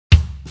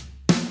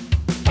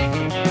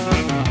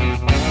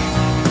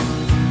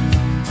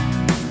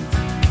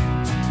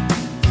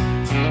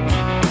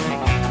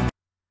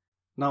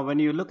Now, when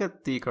you look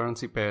at the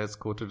currency pairs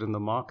quoted in the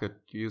market,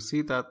 you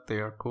see that they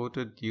are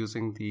quoted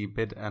using the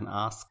bid and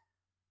ask.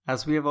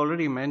 As we have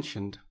already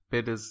mentioned,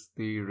 bid is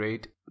the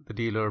rate the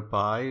dealer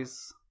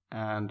buys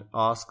and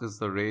ask is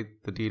the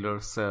rate the dealer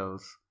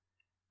sells.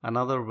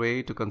 Another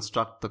way to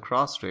construct the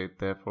cross rate,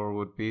 therefore,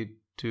 would be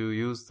to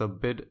use the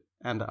bid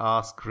and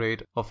ask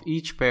rate of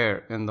each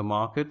pair in the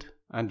market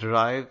and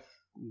derive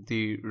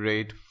the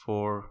rate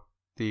for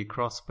the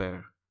cross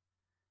pair.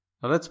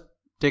 Now let's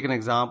take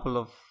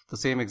the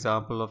same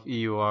example of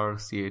EUR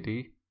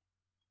CAD.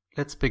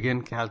 Let's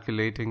begin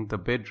calculating the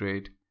bid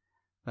rate,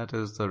 that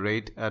is the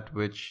rate at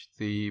which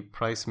the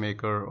price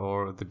maker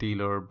or the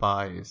dealer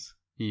buys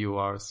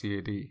EUR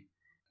CAD.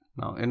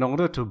 Now, in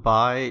order to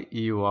buy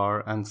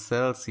EUR and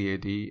sell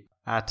CAD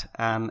at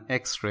an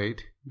X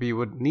rate, we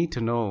would need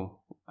to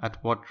know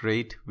at what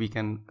rate we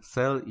can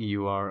sell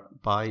EUR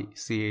by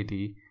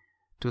CAD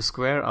to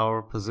square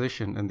our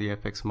position in the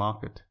FX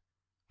market.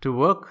 To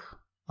work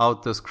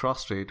out this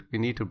cross rate, we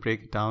need to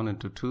break it down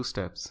into two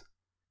steps.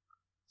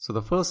 So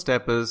the first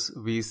step is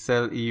we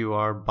sell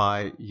EUR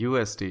by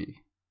USD.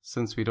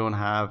 Since we don't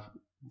have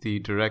the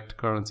direct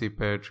currency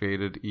pair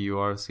traded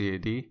EUR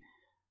CAD,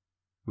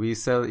 we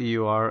sell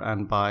EUR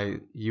and buy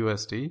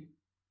USD.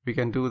 We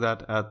can do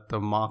that at the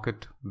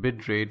market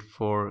bid rate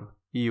for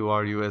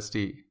EUR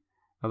USD.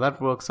 Now that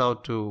works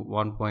out to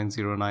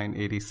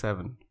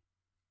 1.0987.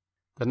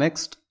 The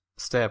next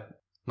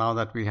step, now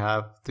that we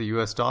have the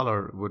US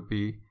dollar, would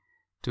be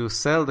to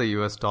sell the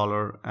US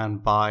dollar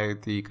and buy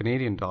the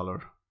Canadian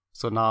dollar.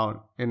 So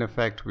now, in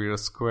effect, we are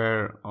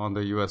square on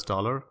the US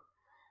dollar,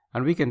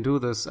 and we can do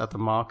this at the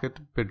market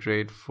bid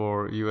rate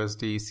for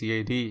USD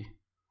CAD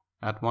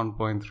at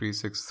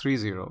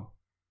 1.3630.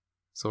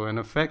 So in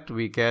effect,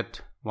 we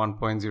get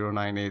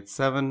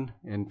 1.0987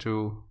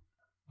 into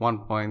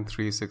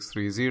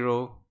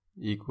 1.3630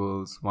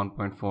 equals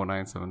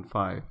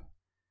 1.4975.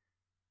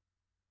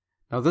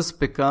 Now this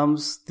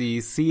becomes the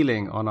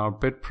ceiling on our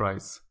bid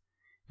price.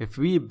 If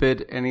we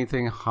bid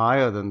anything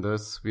higher than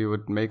this, we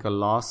would make a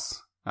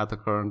loss at the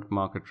current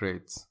market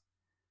rates.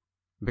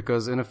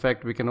 Because in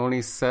effect, we can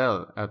only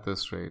sell at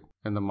this rate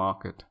in the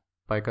market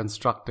by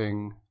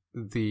constructing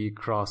the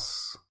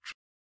cross.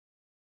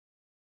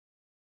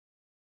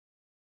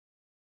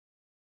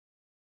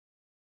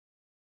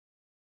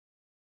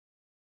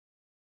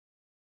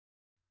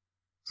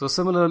 So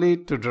similarly,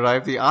 to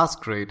derive the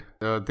ask rate,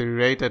 the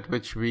rate at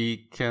which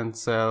we can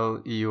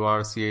sell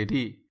EUR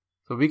CAD.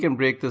 So we can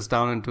break this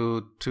down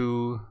into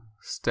two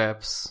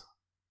steps,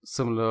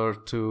 similar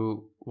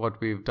to what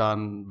we've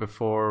done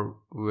before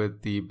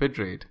with the bid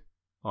rate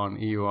on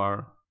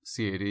EUR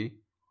CAD.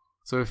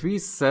 So if we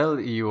sell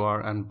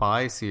EUR and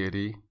buy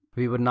CAD,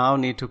 we would now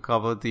need to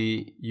cover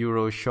the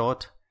Euro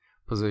short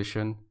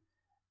position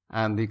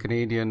and the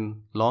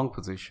Canadian long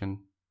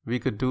position. We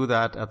could do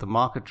that at the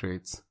market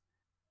rates.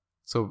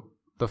 So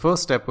the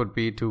first step would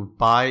be to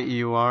buy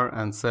EUR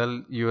and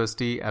sell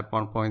USD at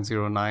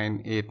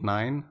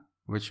 1.0989,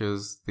 which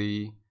is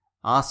the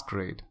ask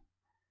rate.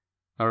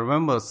 Now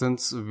remember,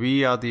 since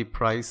we are the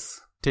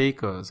price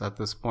takers at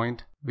this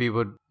point, we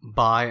would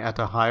buy at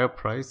a higher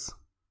price.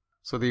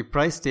 So the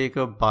price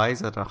taker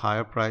buys at a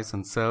higher price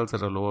and sells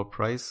at a lower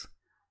price,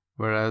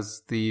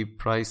 whereas the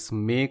price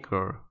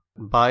maker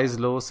buys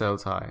low,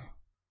 sells high.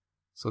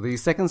 So the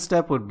second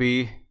step would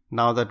be,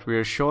 now that we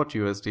are short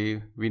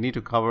USD, we need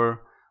to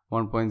cover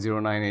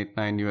 1.0989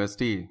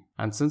 USD.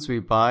 And since we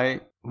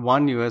buy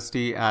 1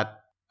 USD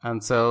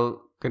and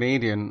sell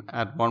Canadian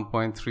at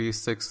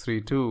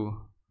 1.3632,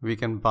 we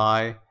can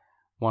buy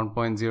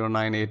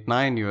 1.0989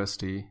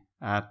 USD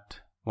at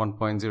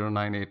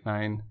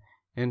 1.0989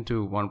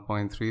 into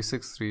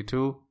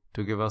 1.3632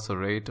 to give us a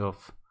rate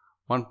of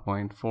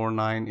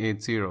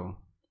 1.4980.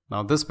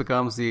 Now this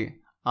becomes the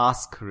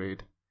ask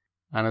rate,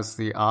 and it's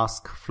the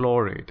ask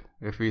floor rate.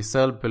 If we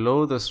sell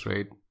below this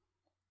rate,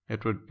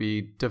 it would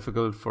be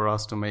difficult for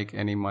us to make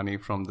any money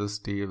from this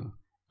deal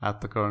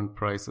at the current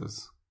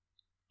prices,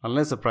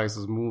 unless the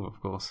prices move, of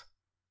course.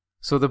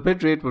 So the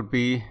bid rate would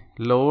be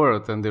lower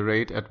than the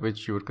rate at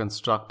which you would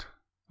construct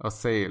a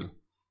sale.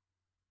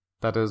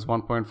 That is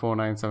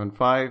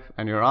 1.4975,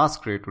 and your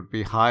ask rate would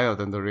be higher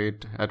than the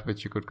rate at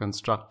which you could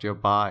construct your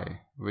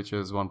buy, which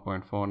is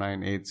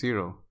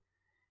 1.4980.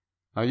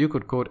 Now you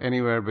could quote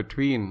anywhere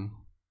between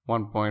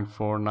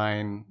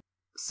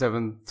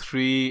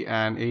 1.4973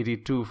 and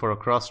 82 for a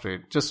cross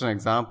rate, just an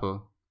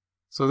example.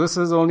 So this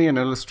is only an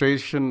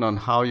illustration on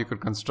how you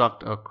could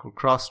construct a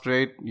cross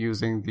rate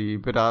using the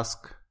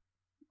bid-ask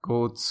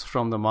quotes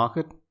from the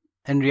market.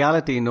 In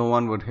reality, no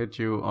one would hit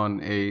you on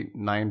a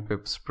 9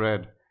 pip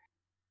spread.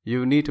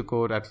 You need to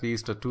quote at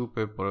least a 2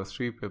 pip or a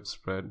 3 pip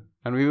spread.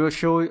 And we will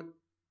show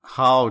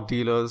how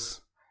dealers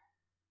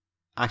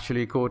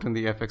actually quote in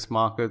the FX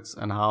markets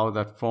and how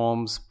that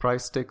forms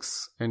price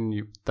ticks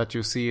that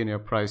you see in your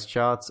price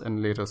charts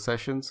in later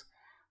sessions.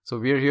 So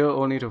we are here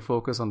only to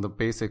focus on the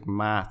basic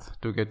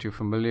math to get you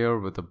familiar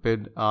with the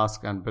bid,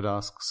 ask and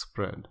bid-ask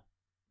spread.